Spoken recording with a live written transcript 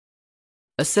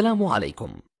السلام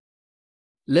عليكم.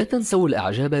 لا تنسوا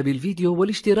الاعجاب بالفيديو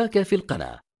والاشتراك في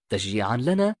القناة تشجيعا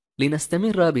لنا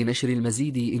لنستمر بنشر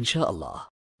المزيد إن شاء الله.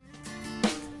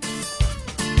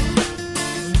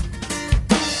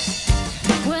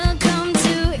 Welcome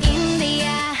to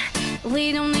India.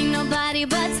 We don't need nobody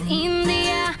but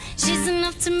India. She's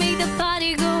enough to make the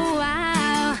party go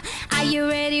wow. Are you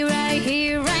ready right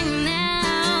here, right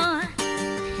now?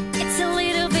 It's a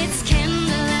little bit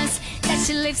scandalous that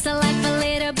she lives a life a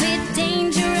little bit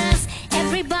dangerous.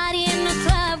 Everybody in the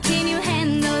club, can you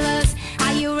handle us?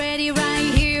 Are you ready right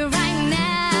here, right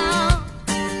now?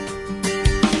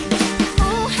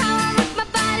 Oh, how I rock my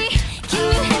body. Can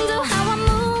you handle how I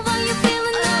move? Are you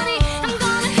feeling naughty? I'm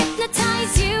gonna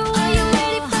hypnotize you. Are you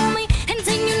ready for me? And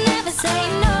then you never say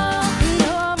no,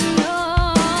 no, no.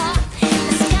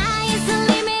 The sky is the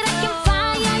limit, I can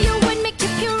fly. Are you with me?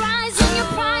 Keep your eyes on your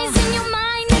prize and your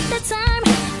mind at the time.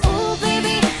 Oh,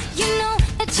 baby, you know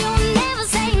that you'll never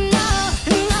say no,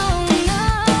 no, no.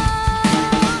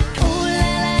 Ooh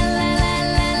la la la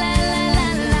la la la la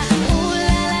la. Ooh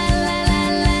la la la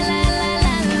la la la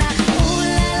la la. Ooh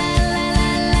la la la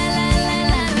la la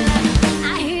la la.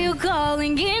 I hear you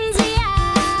calling India.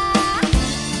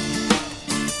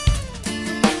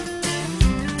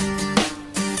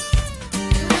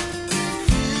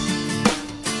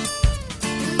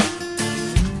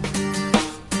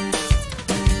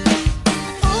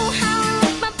 Oh, how I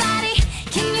rock my body.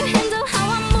 Can you handle how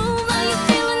I move? Are you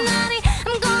feeling naughty?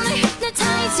 I'm gonna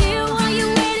hypnotize you. Are you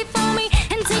ready for me?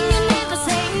 And then you never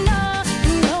say no,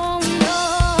 no, no.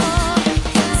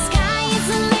 The sky is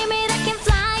the limit, I can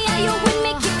fly. Are you with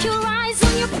me? Keep your eyes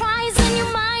on your prize and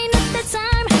your mind at the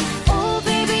time. Oh,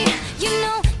 baby, you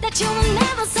know that you will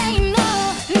never say no,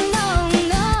 no,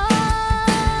 no.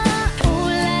 Ooh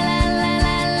la la la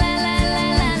la la la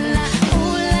la la.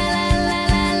 Ooh la la la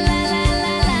la la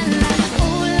la la la.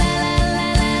 Ooh la la la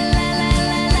la la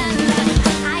la la la.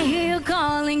 I hear you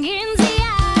calling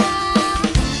India.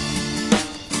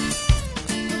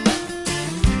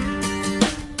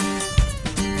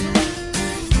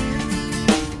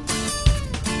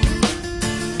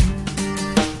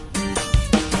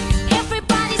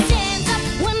 Everybody stand up,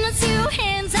 wanna see your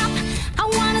hands up. I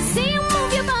wanna see you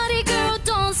move your body, girl,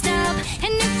 don't stop.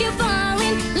 And if you're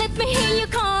falling, let me hear